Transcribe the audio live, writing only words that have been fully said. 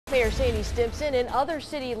Mayor Sandy Stimpson and other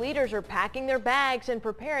city leaders are packing their bags and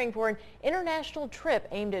preparing for an international trip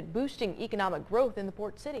aimed at boosting economic growth in the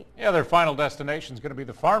port city. Yeah, their final destination is going to be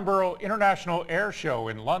the Farnborough International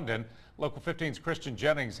Airshow in London. Local 15's Christian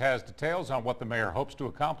Jennings has details on what the mayor hopes to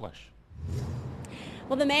accomplish.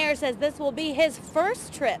 Well, the mayor says this will be his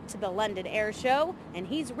first trip to the London Airshow, and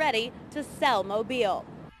he's ready to sell Mobile.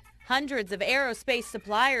 Hundreds of aerospace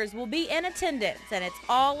suppliers will be in attendance, and it's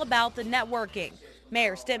all about the networking.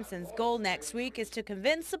 Mayor Stimpson's goal next week is to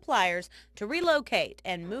convince suppliers to relocate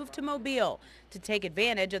and move to Mobile to take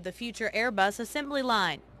advantage of the future Airbus assembly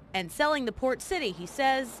line. And selling the port city, he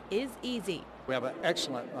says, is easy. We have an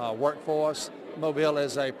excellent workforce. Mobile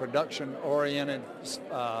is a production-oriented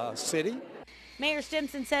city. Mayor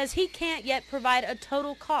Stimpson says he can't yet provide a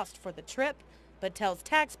total cost for the trip, but tells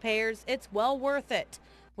taxpayers it's well worth it.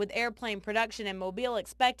 With airplane production in Mobile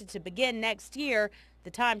expected to begin next year, the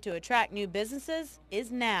time to attract new businesses is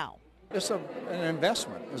now. It's an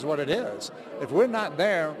investment is what it is. If we're not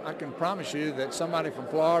there, I can promise you that somebody from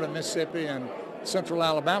Florida, Mississippi, and Central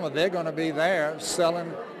Alabama, they're going to be there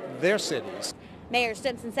selling their cities. Mayor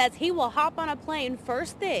Stimpson says he will hop on a plane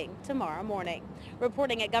first thing tomorrow morning.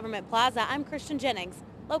 Reporting at Government Plaza, I'm Christian Jennings,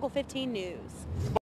 Local 15 News.